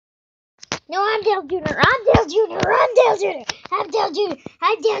No, I'm Dale Jr. I'm Dale Jr. I'm Dale Jr. I'm Dale Jr.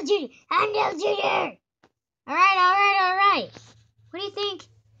 I'm Dale Jr. I'm Dale Jr. Alright. What do you think?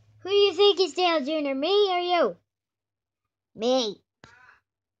 Who do you think is Dale Jr.? Me or you? Me.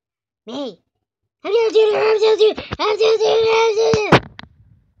 I'm Dale Jr. I'm Dale Jr. I'm Dale Jr. I'm Dale Jr.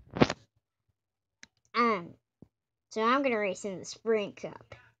 So I'm gonna race in the Sprint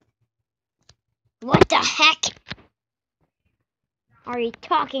Cup. What the heck are you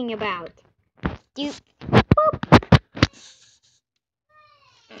talking about? Dude.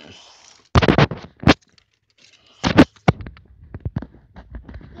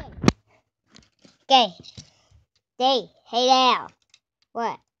 Okay. Hey Dale.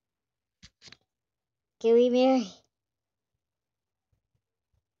 What? Can we marry?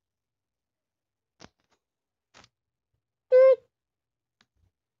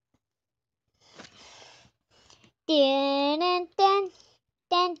 Dun dun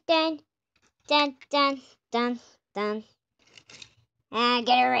dun dun dun dun dun dun. I'm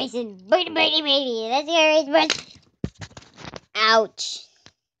gonna race in booty. Let's go race booty. Ouch.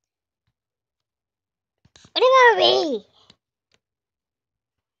 What about me?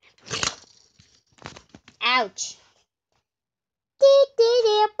 Ouch.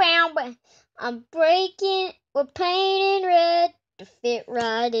 I'm breaking with painting red to fit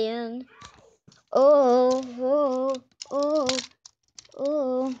right in. Oh.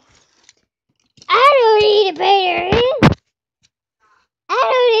 I don't need to paint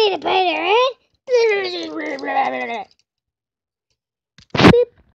her in.